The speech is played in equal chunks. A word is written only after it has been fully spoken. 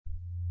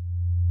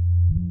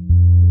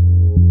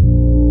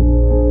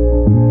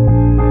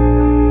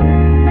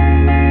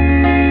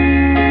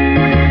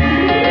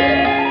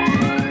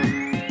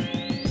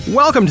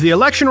Welcome to the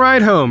Election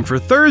Ride Home for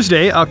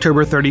Thursday,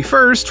 October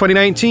 31st,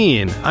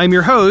 2019. I'm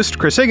your host,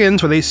 Chris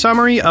Higgins, with a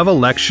summary of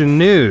election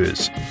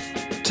news.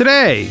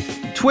 Today,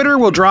 Twitter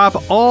will drop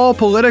all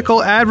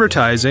political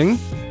advertising,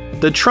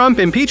 the Trump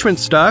impeachment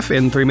stuff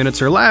in 3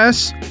 minutes or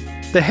less,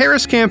 the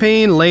Harris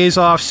campaign lays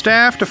off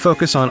staff to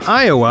focus on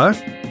Iowa,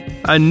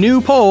 a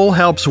new poll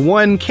helps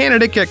one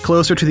candidate get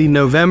closer to the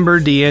November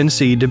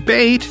DNC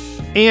debate,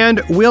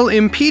 and will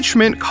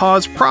impeachment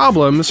cause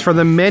problems for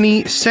the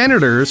many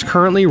senators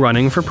currently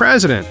running for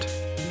president?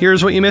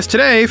 Here's what you missed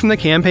today from the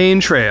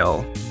campaign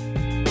trail.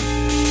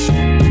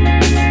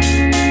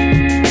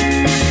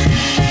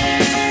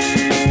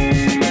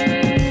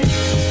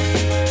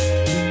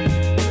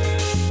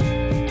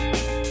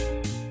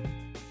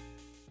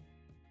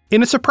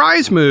 In a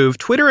surprise move,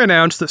 Twitter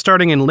announced that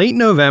starting in late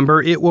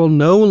November, it will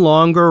no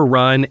longer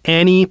run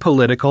any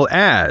political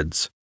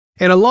ads.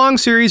 In a long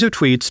series of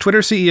tweets,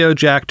 Twitter CEO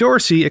Jack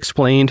Dorsey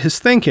explained his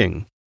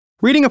thinking.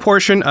 Reading a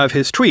portion of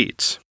his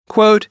tweets,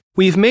 quote,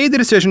 "We've made the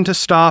decision to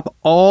stop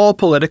all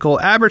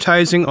political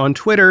advertising on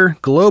Twitter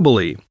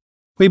globally.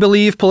 We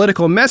believe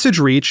political message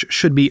reach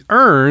should be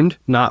earned,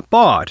 not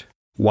bought.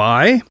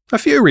 Why? A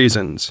few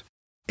reasons.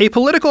 A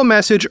political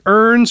message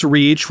earns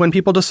reach when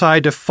people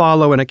decide to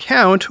follow an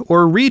account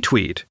or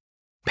retweet.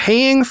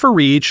 Paying for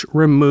reach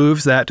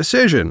removes that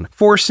decision,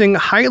 forcing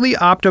highly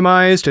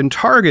optimized and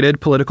targeted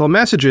political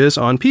messages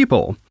on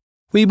people.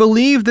 We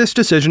believe this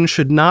decision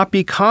should not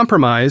be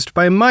compromised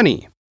by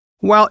money.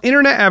 While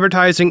internet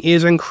advertising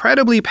is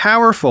incredibly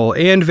powerful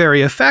and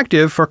very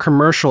effective for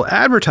commercial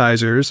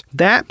advertisers,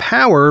 that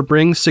power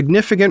brings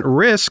significant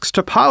risks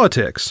to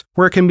politics,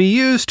 where it can be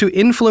used to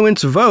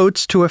influence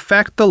votes to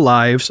affect the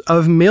lives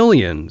of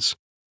millions.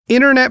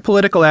 Internet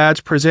political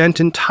ads present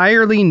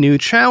entirely new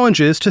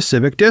challenges to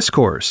civic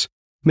discourse.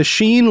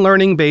 Machine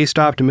learning-based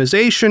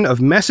optimization of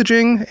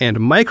messaging and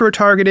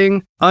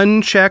micro-targeting,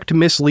 unchecked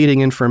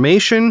misleading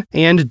information,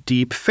 and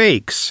deep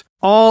fakes,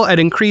 all at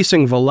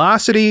increasing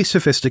velocity,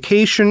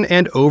 sophistication,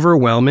 and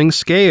overwhelming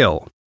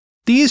scale.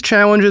 These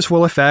challenges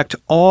will affect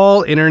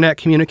all internet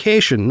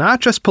communication, not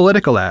just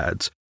political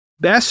ads.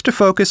 Best to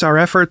focus our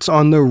efforts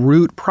on the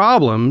root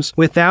problems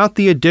without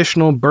the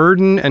additional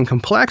burden and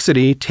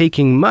complexity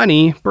taking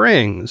money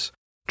brings.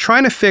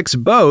 Trying to fix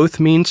both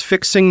means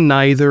fixing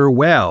neither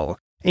well,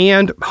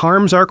 and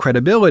harms our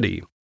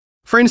credibility.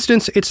 For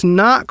instance, it's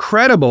not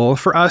credible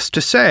for us to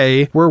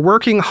say we're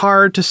working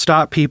hard to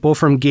stop people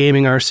from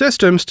gaming our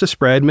systems to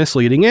spread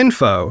misleading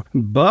info.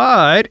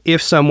 But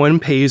if someone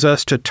pays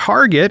us to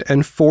target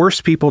and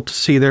force people to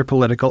see their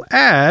political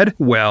ad,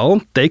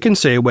 well, they can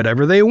say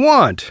whatever they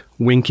want.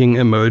 Winking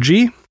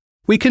emoji.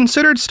 We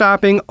considered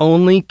stopping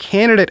only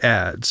candidate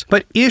ads,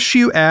 but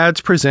issue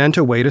ads present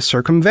a way to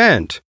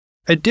circumvent.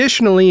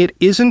 Additionally, it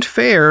isn't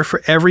fair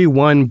for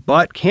everyone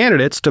but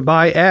candidates to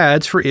buy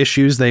ads for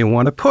issues they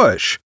want to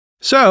push.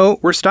 So,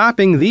 we're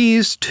stopping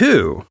these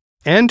too."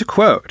 End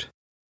quote.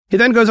 He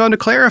then goes on to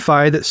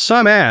clarify that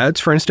some ads,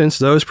 for instance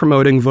those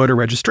promoting voter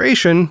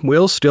registration,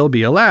 will still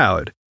be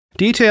allowed.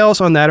 Details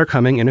on that are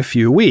coming in a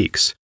few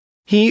weeks.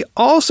 He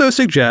also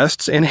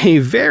suggests, in a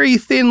very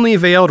thinly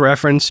veiled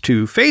reference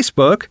to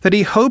Facebook, that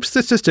he hopes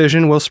this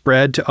decision will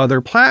spread to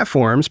other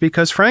platforms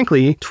because,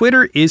 frankly,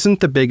 Twitter isn't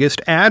the biggest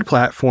ad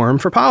platform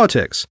for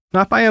politics,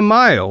 not by a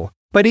mile.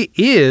 But it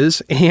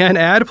is an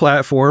ad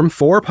platform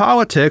for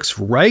politics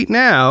right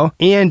now,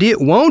 and it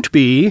won't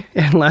be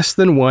in less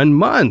than 1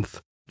 month.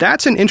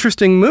 That's an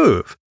interesting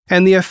move,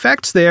 and the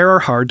effects there are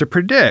hard to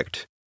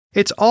predict.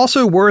 It's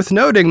also worth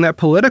noting that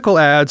political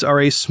ads are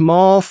a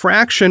small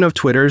fraction of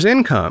Twitter's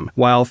income,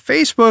 while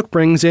Facebook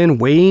brings in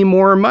way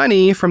more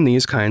money from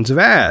these kinds of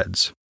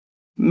ads.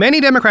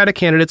 Many Democratic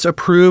candidates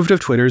approved of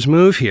Twitter's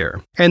move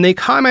here, and they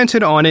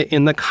commented on it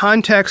in the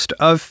context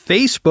of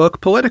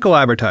Facebook political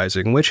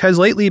advertising, which has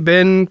lately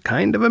been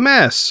kind of a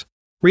mess.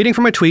 Reading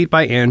from a tweet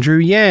by Andrew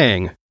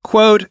Yang,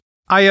 quote,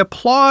 "I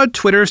applaud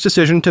Twitter's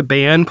decision to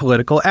ban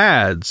political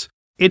ads.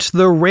 It's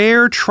the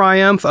rare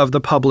triumph of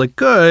the public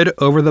good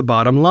over the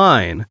bottom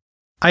line.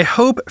 I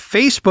hope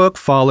Facebook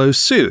follows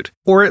suit,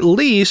 or at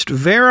least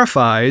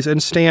verifies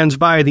and stands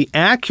by the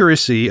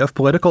accuracy of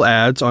political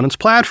ads on its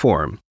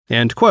platform."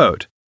 End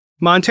quote.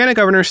 Montana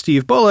Governor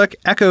Steve Bullock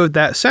echoed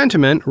that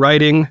sentiment,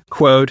 writing,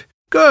 quote,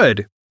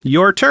 "Good.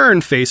 Your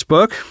turn,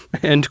 Facebook."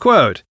 End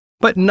quote.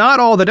 But not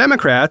all the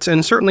Democrats,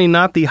 and certainly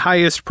not the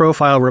highest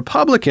profile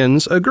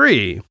Republicans,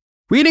 agree.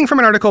 Reading from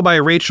an article by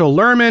Rachel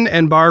Lerman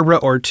and Barbara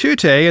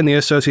Ortute in the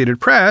Associated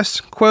Press,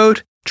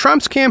 quote,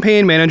 "Trump's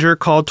campaign manager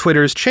called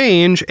Twitter's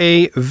change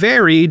a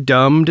very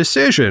dumb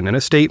decision in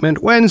a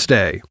statement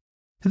Wednesday.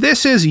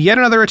 This is yet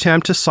another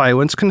attempt to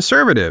silence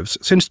conservatives,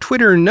 since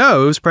Twitter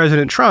knows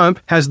President Trump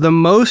has the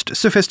most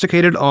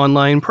sophisticated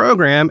online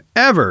program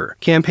ever,"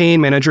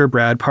 campaign manager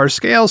Brad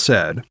Parscale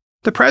said.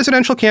 The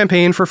presidential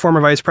campaign for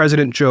former Vice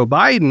President Joe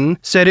Biden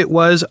said it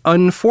was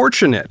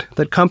unfortunate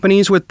that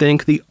companies would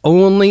think the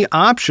only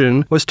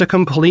option was to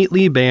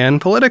completely ban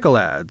political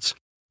ads.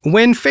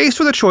 When faced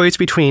with a choice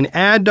between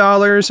ad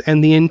dollars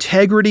and the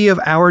integrity of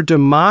our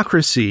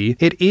democracy,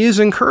 it is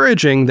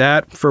encouraging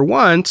that, for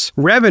once,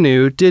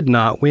 revenue did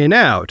not win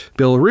out,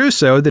 Bill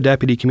Russo, the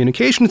deputy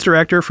communications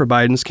director for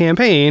Biden's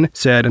campaign,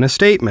 said in a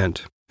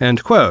statement.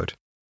 End quote.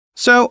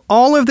 So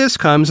all of this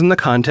comes in the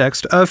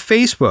context of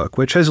Facebook,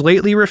 which has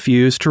lately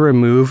refused to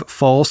remove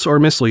false or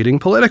misleading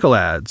political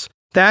ads.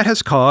 That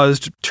has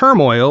caused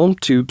turmoil,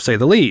 to say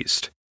the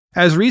least.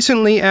 As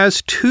recently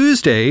as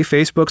Tuesday,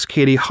 Facebook's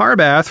Katie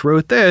Harbath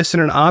wrote this in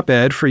an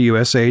op-ed for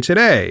USA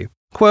Today.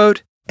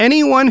 Quote,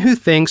 "Anyone who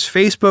thinks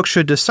Facebook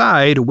should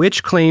decide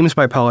which claims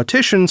by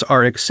politicians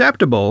are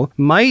acceptable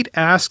might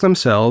ask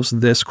themselves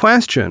this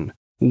question.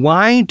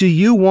 Why do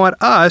you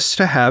want us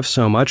to have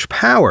so much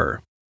power?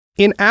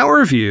 In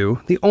our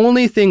view, the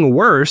only thing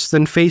worse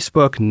than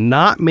Facebook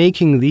not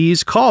making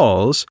these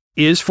calls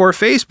is for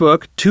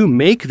Facebook to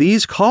make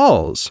these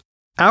calls.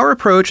 Our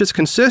approach is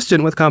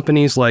consistent with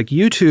companies like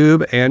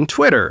YouTube and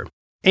Twitter,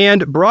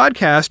 and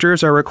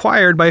broadcasters are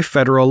required by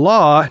federal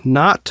law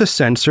not to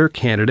censor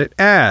candidate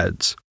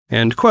ads."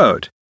 End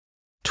quote.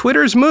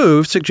 Twitter's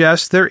move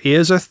suggests there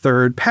is a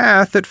third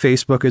path that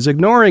Facebook is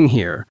ignoring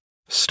here.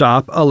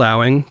 Stop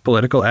allowing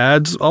political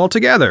ads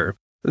altogether.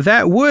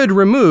 That would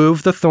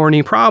remove the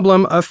thorny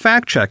problem of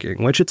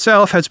fact-checking, which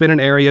itself has been an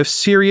area of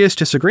serious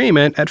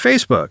disagreement at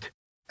Facebook.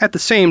 At the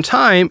same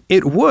time,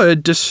 it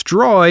would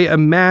destroy a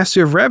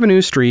massive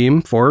revenue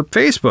stream for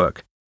Facebook.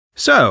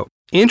 So,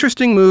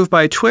 interesting move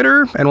by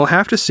Twitter, and we'll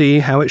have to see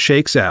how it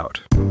shakes out.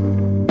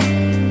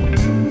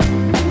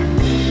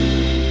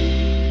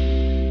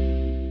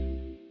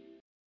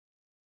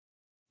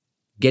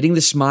 Getting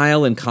the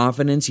smile and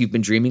confidence you've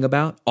been dreaming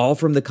about, all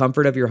from the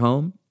comfort of your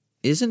home,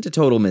 isn't a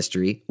total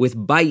mystery with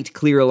Byte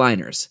clear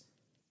aligners.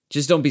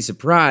 Just don't be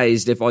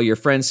surprised if all your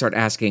friends start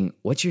asking,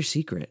 "What's your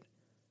secret?"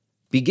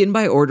 Begin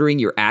by ordering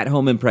your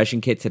at-home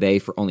impression kit today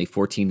for only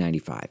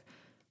 $14.95.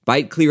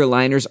 Byte clear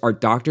aligners are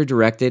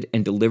doctor-directed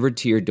and delivered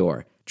to your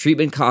door.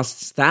 Treatment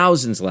costs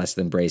thousands less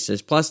than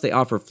braces, plus they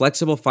offer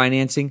flexible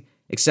financing,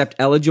 accept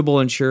eligible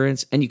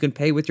insurance, and you can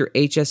pay with your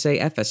HSA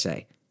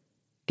FSA.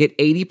 Get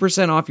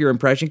 80% off your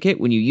impression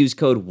kit when you use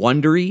code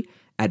WONDERY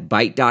at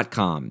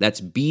Byte.com. That's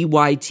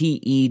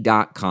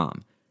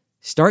BYTE.com.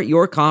 Start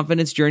your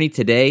confidence journey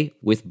today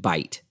with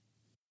Byte.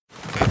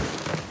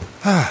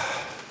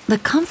 The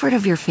comfort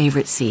of your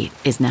favorite seat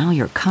is now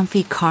your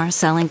comfy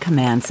car-selling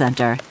command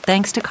center,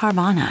 thanks to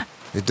Carvana.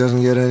 It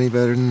doesn't get any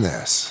better than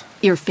this.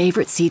 Your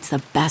favorite seat's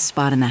the best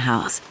spot in the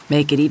house.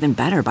 Make it even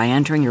better by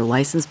entering your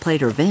license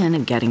plate or VIN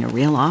and getting a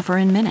real offer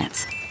in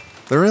minutes.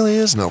 There really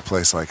is no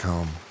place like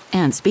home.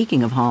 And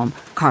speaking of home,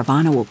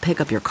 Carvana will pick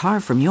up your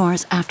car from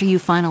yours after you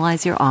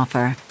finalize your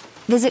offer.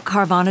 Visit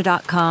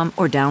Carvana.com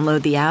or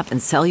download the app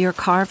and sell your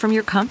car from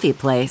your comfy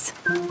place.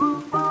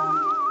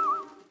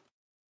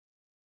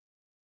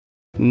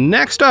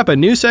 Next up, a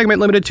new segment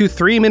limited to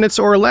 3 minutes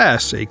or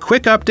less, a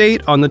quick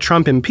update on the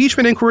Trump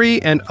impeachment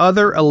inquiry and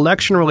other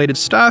election-related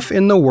stuff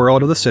in the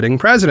world of the sitting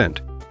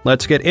president.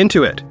 Let's get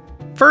into it.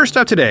 First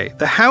up today,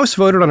 the House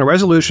voted on a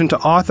resolution to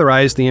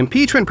authorize the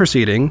impeachment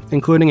proceeding,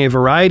 including a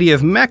variety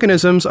of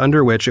mechanisms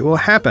under which it will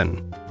happen.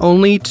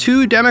 Only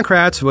 2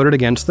 Democrats voted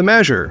against the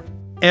measure.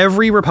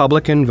 Every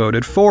Republican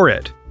voted for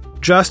it.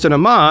 Justin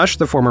Amash,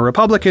 the former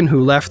Republican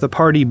who left the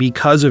party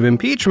because of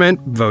impeachment,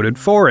 voted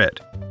for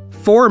it.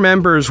 4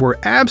 members were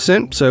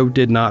absent, so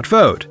did not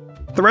vote.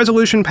 The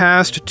resolution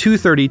passed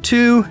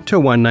 232 to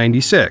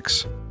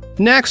 196.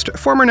 Next,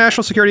 former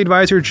National Security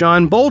Advisor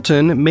John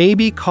Bolton may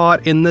be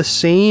caught in the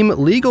same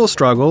legal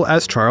struggle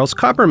as Charles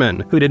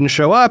Kupperman, who didn't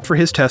show up for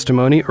his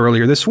testimony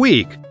earlier this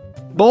week.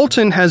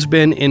 Bolton has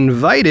been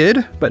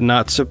invited, but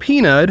not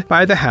subpoenaed,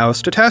 by the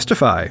House to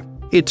testify.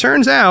 It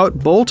turns out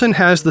Bolton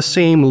has the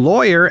same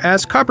lawyer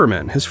as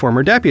Kupperman, his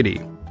former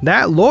deputy.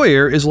 That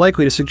lawyer is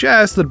likely to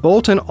suggest that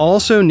Bolton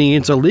also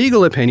needs a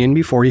legal opinion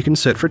before he can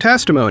sit for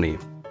testimony.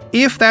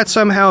 If that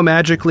somehow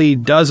magically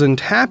doesn't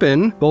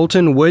happen,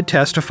 Bolton would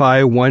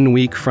testify 1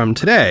 week from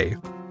today.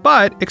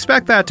 But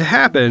expect that to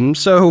happen,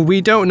 so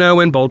we don't know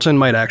when Bolton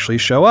might actually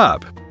show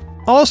up.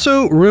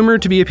 Also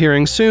rumored to be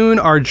appearing soon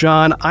are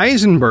John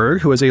Eisenberg,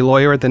 who is a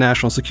lawyer at the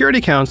National Security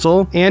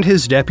Council, and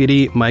his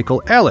deputy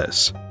Michael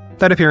Ellis.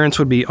 That appearance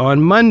would be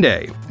on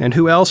Monday. And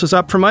who else is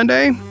up for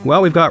Monday?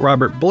 Well, we've got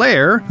Robert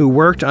Blair, who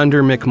worked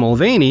under Mick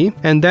Mulvaney,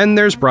 and then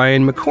there's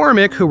Brian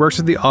McCormick, who works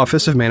at the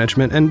Office of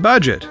Management and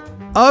Budget.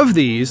 Of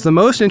these, the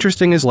most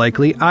interesting is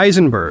likely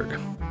Eisenberg.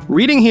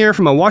 Reading here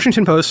from a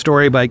Washington Post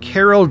story by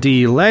Carol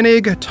D.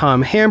 Lenig,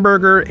 Tom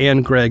Hamburger,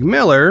 and Greg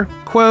Miller,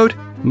 quote,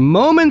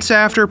 "Moments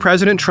after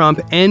President Trump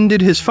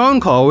ended his phone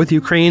call with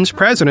Ukraine's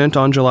president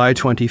on July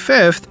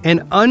 25th,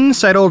 an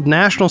unsettled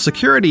national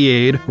security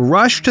aide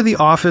rushed to the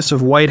office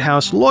of White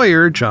House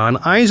lawyer John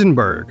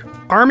Eisenberg.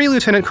 Army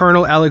Lieutenant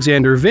Colonel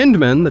Alexander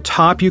Vindman, the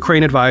top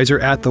Ukraine advisor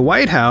at the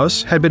White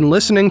House, had been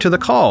listening to the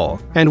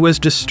call and was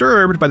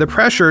disturbed by the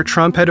pressure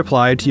Trump had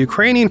applied to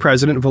Ukrainian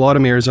President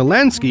Volodymyr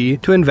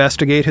Zelensky to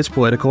investigate his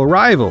political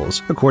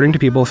rivals, according to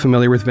people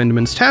familiar with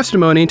Vindman's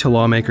testimony to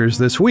lawmakers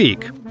this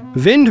week.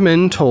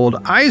 Vindman told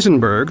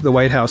Eisenberg, the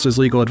White House's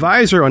legal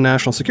advisor on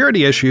national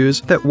security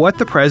issues, that what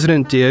the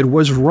president did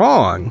was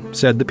wrong,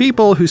 said the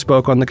people who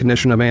spoke on the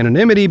condition of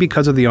anonymity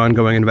because of the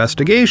ongoing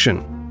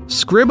investigation.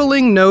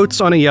 Scribbling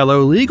notes on a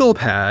yellow legal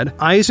pad,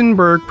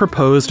 Eisenberg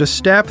proposed a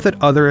step that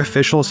other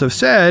officials have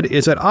said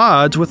is at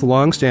odds with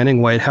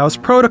long-standing White House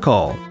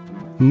protocol: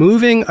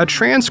 moving a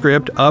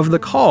transcript of the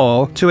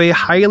call to a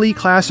highly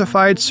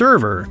classified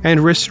server and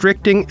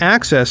restricting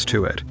access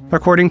to it,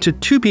 according to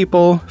two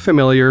people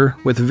familiar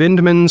with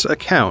Vindman's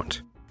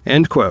account.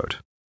 End quote.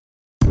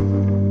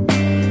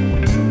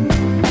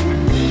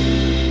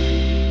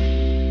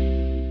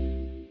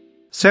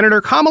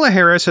 Senator Kamala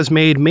Harris has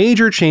made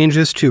major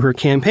changes to her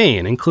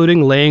campaign,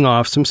 including laying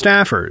off some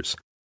staffers.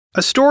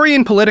 A story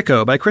in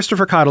Politico by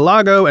Christopher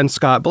Catalago and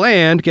Scott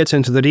Bland gets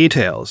into the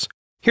details.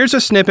 Here's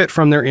a snippet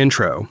from their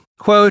intro.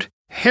 Quote,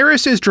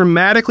 Harris is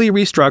dramatically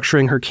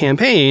restructuring her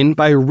campaign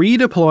by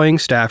redeploying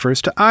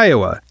staffers to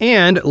Iowa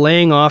and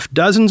laying off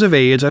dozens of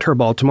aides at her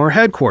Baltimore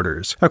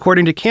headquarters,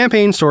 according to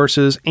campaign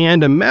sources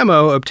and a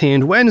memo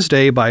obtained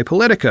Wednesday by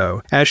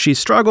Politico, as she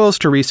struggles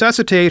to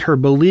resuscitate her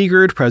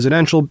beleaguered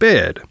presidential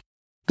bid.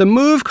 The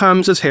move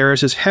comes as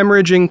Harris is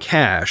hemorrhaging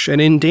cash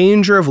and in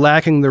danger of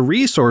lacking the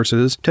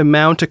resources to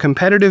mount a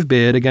competitive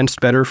bid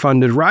against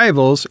better-funded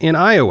rivals in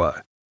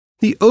Iowa.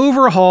 The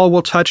overhaul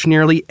will touch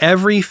nearly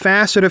every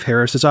facet of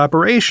Harris's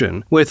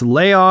operation, with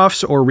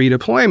layoffs or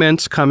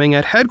redeployments coming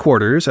at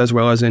headquarters as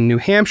well as in New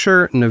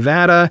Hampshire,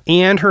 Nevada,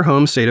 and her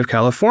home state of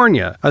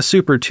California, a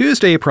Super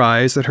Tuesday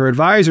prize that her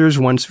advisors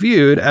once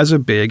viewed as a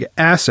big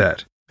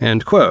asset.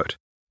 End quote.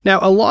 Now,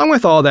 along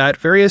with all that,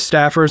 various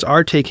staffers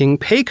are taking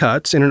pay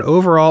cuts in an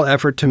overall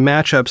effort to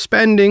match up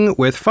spending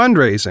with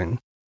fundraising.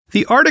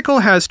 The article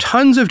has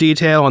tons of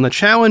detail on the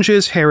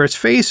challenges Harris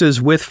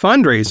faces with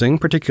fundraising,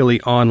 particularly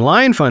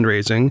online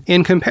fundraising,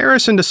 in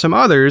comparison to some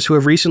others who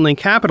have recently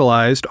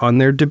capitalized on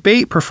their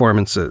debate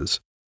performances.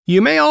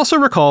 You may also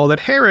recall that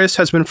Harris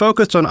has been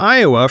focused on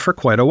Iowa for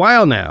quite a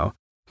while now.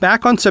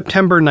 Back on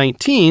September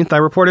 19th, I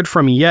reported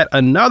from yet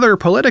another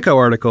Politico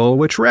article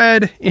which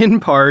read, in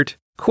part,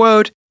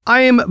 quote,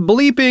 I am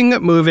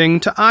bleeping moving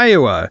to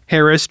Iowa,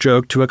 Harris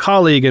joked to a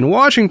colleague in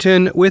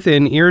Washington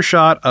within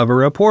earshot of a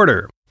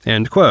reporter.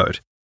 End quote.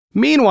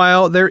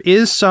 Meanwhile, there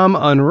is some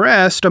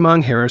unrest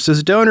among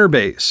Harris's donor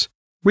base.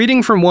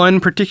 Reading from one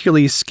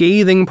particularly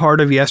scathing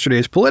part of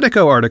yesterday's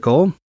Politico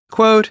article,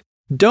 quote,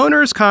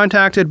 donors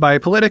contacted by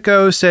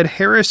Politico said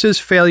Harris's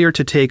failure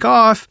to take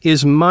off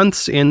is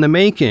months in the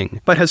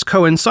making, but has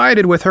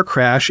coincided with her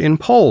crash in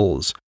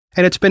polls,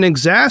 and it's been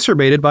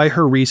exacerbated by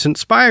her recent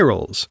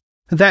spirals.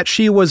 That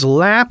she was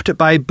lapped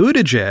by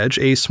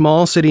Buttigieg, a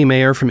small city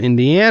mayor from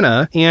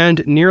Indiana,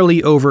 and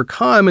nearly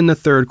overcome in the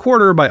third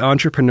quarter by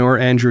entrepreneur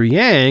Andrew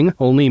Yang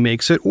only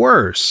makes it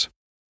worse.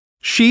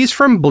 She's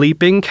from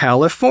bleeping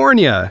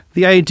California.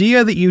 The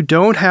idea that you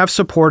don't have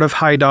support of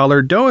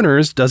high-dollar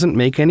donors doesn't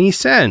make any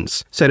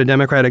sense, said a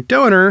Democratic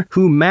donor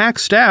who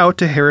maxed out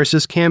to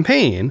Harris's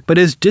campaign, but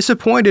is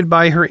disappointed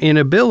by her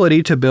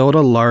inability to build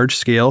a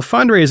large-scale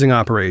fundraising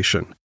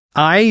operation.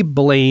 I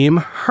blame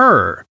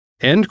her.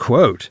 End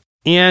quote.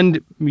 And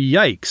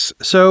yikes,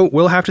 so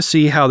we'll have to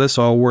see how this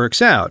all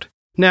works out.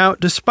 Now,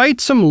 despite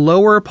some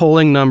lower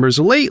polling numbers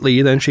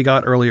lately than she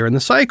got earlier in the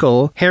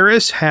cycle,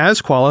 Harris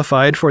has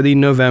qualified for the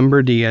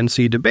November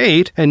DNC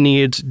debate and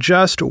needs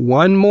just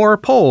one more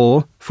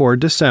poll for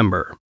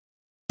December.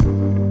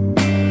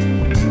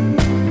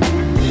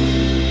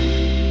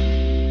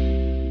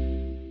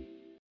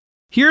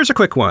 Here's a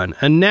quick one.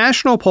 A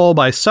national poll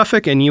by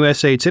Suffolk and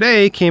USA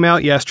Today came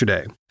out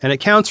yesterday, and it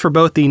counts for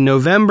both the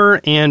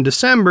November and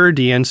December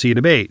DNC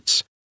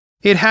debates.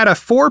 It had a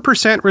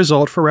 4%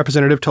 result for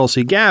Representative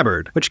Tulsi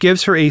Gabbard, which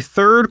gives her a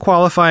third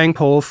qualifying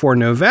poll for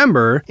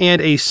November and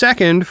a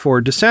second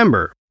for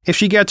December. If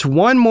she gets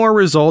one more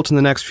result in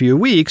the next few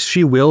weeks,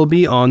 she will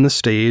be on the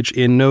stage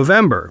in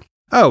November.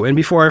 Oh, and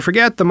before I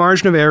forget, the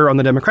margin of error on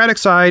the Democratic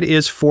side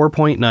is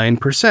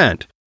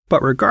 4.9%.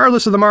 But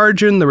regardless of the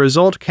margin, the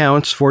result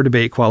counts for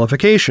debate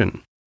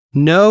qualification.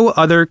 No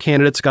other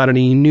candidates got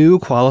any new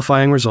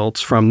qualifying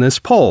results from this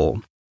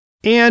poll.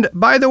 And,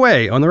 by the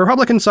way, on the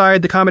Republican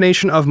side, the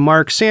combination of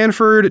Mark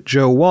Sanford,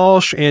 Joe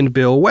Walsh, and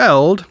Bill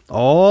Weld,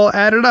 all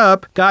added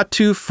up, got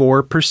to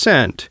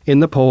 4% in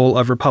the poll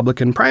of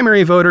Republican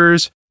primary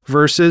voters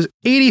versus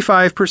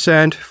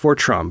 85% for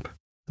Trump.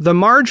 The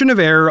margin of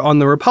error on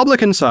the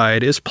Republican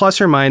side is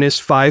plus or minus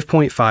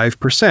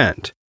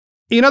 5.5%.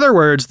 In other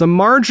words, the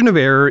margin of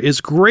error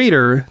is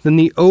greater than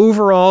the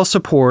overall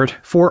support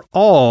for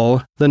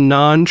all the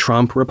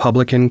non-Trump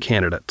Republican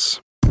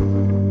candidates.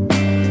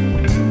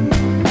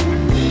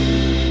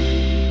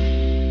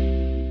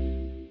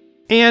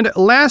 And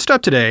last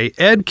up today,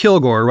 Ed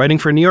Kilgore, writing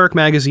for New York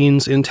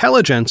Magazine's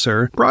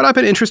Intelligencer, brought up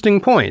an interesting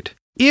point.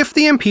 If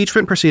the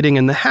impeachment proceeding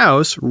in the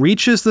House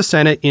reaches the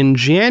Senate in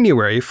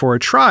January for a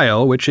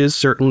trial, which is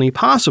certainly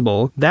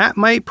possible, that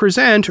might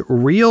present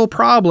real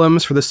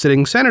problems for the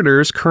sitting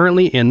senators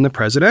currently in the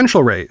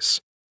presidential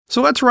race.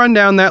 So let's run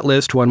down that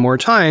list one more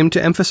time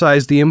to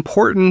emphasize the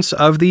importance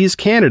of these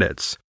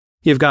candidates.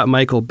 You've got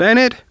Michael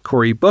Bennet,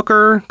 Cory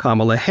Booker,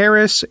 Kamala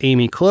Harris,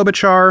 Amy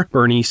Klobuchar,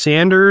 Bernie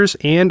Sanders,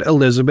 and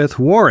Elizabeth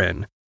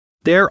Warren.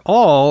 They're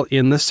all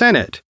in the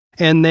Senate.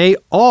 And they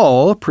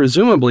all,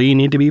 presumably,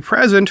 need to be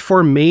present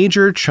for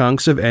major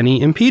chunks of any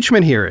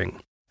impeachment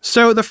hearing.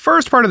 So the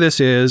first part of this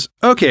is,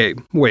 okay,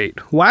 wait,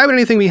 why would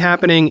anything be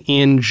happening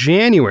in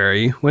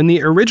January when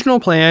the original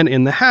plan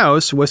in the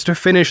House was to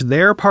finish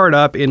their part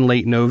up in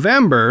late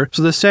November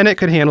so the Senate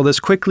could handle this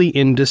quickly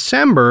in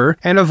December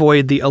and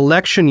avoid the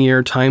election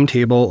year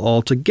timetable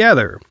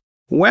altogether?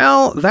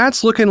 Well,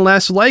 that's looking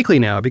less likely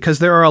now because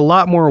there are a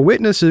lot more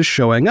witnesses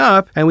showing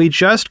up, and we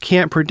just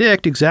can't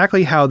predict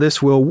exactly how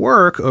this will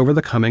work over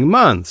the coming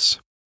months.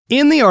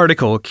 In the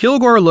article,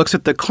 Kilgore looks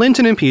at the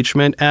Clinton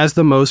impeachment as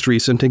the most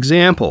recent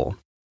example.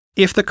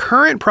 If the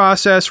current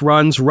process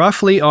runs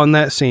roughly on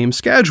that same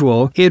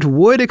schedule, it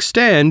would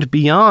extend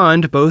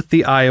beyond both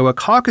the Iowa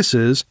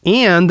caucuses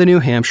and the New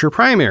Hampshire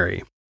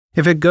primary.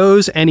 If it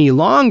goes any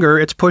longer,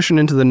 it's pushing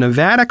into the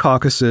Nevada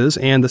caucuses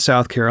and the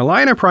South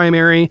Carolina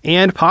primary,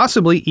 and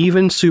possibly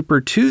even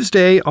Super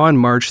Tuesday on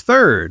March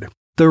 3rd.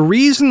 The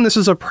reason this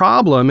is a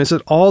problem is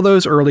that all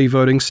those early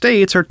voting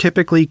states are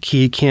typically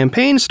key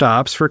campaign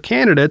stops for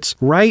candidates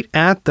right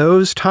at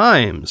those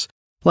times.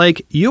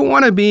 Like, you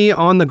want to be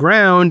on the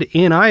ground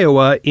in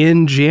Iowa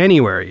in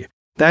January.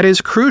 That is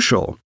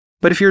crucial.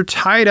 But if you're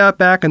tied up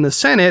back in the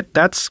Senate,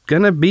 that's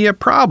going to be a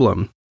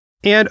problem.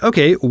 And,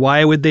 okay,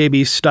 why would they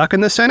be stuck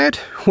in the Senate?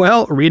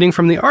 Well, reading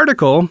from the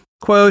article,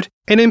 quote,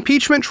 an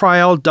impeachment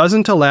trial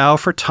doesn't allow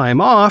for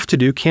time off to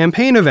do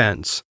campaign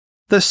events.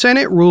 The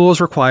Senate rules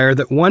require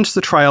that once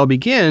the trial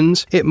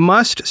begins, it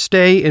must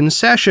stay in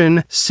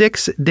session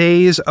 6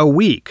 days a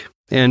week,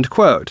 end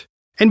quote.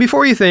 And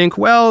before you think,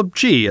 well,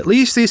 gee, at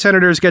least these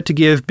senators get to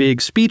give big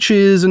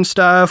speeches and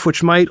stuff,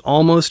 which might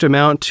almost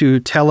amount to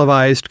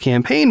televised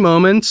campaign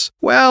moments,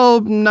 well,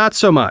 not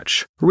so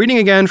much. Reading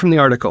again from the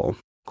article,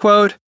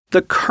 quote,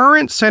 the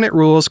current Senate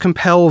rules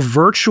compel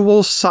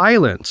virtual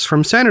silence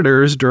from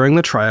senators during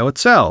the trial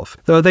itself,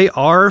 though they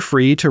are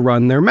free to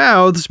run their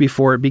mouths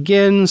before it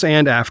begins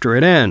and after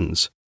it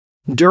ends.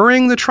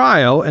 During the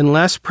trial,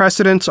 unless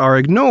precedents are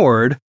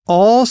ignored,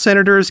 all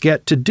senators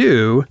get to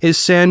do is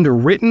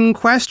send written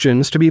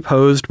questions to be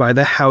posed by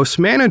the House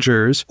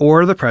managers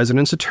or the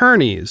president's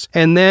attorneys,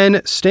 and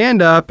then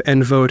stand up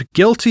and vote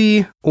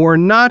guilty or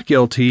not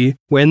guilty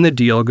when the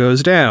deal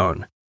goes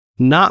down.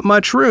 Not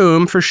much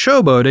room for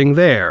showboating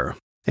there,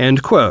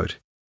 end quote.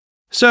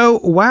 So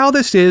while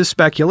this is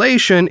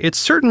speculation, it's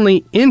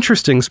certainly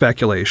interesting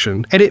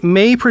speculation, and it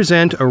may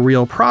present a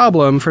real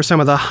problem for some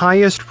of the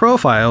highest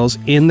profiles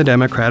in the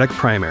Democratic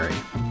primary.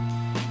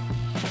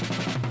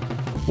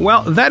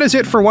 Well, that is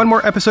it for one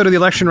more episode of The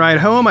Election Ride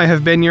Home. I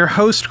have been your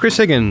host, Chris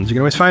Higgins. You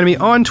can always find me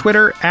on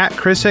Twitter at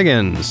Chris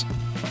Higgins.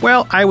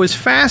 Well, I was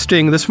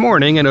fasting this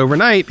morning and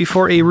overnight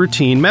before a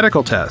routine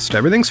medical test.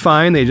 Everything's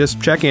fine, they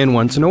just check in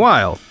once in a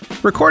while.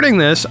 Recording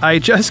this, I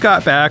just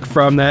got back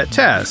from that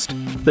test.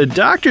 The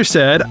doctor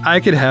said I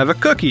could have a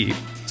cookie.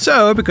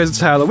 So, because it's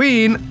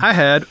Halloween, I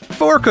had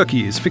 4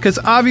 cookies, because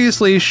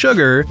obviously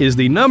sugar is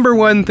the number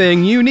one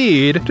thing you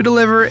need to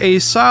deliver a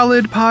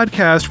solid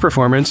podcast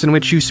performance in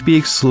which you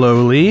speak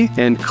slowly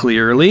and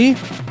clearly.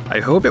 I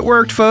hope it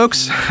worked,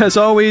 folks. As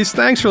always,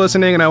 thanks for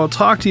listening, and I will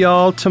talk to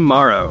y'all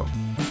tomorrow.